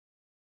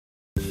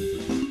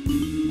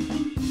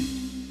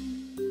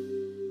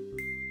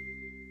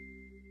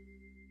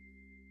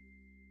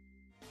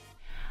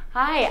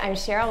Hi, I'm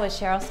Cheryl with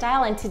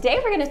Cheryl-style, and today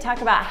we're going to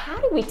talk about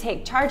how do we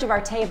take charge of our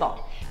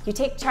table. You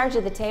take charge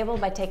of the table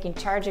by taking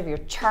charge of your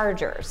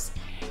chargers.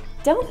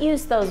 Don't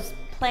use those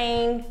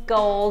plain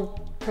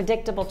gold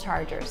predictable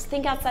chargers.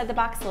 Think outside the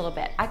box a little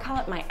bit. I call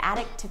it my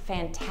attic to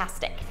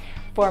fantastic.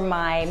 For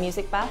my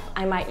music buff,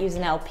 I might use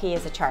an LP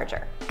as a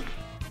charger.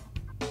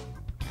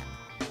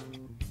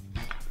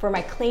 For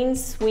my clean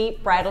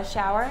sweep bridal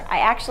shower,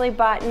 I actually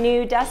bought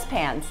new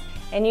dustpans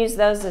and used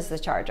those as the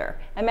charger.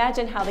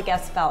 Imagine how the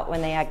guests felt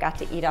when they got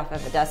to eat off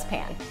of a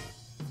dustpan.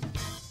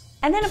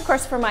 And then of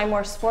course for my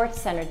more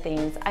sports-centered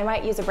themes, I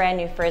might use a brand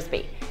new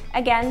Frisbee.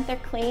 Again, they're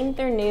clean,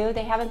 they're new,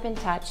 they haven't been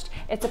touched.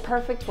 It's a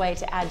perfect way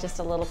to add just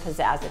a little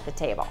pizzazz at the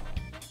table.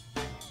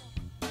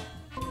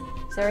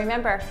 So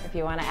remember, if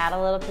you want to add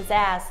a little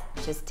pizzazz,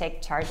 just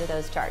take charge of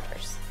those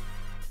chargers.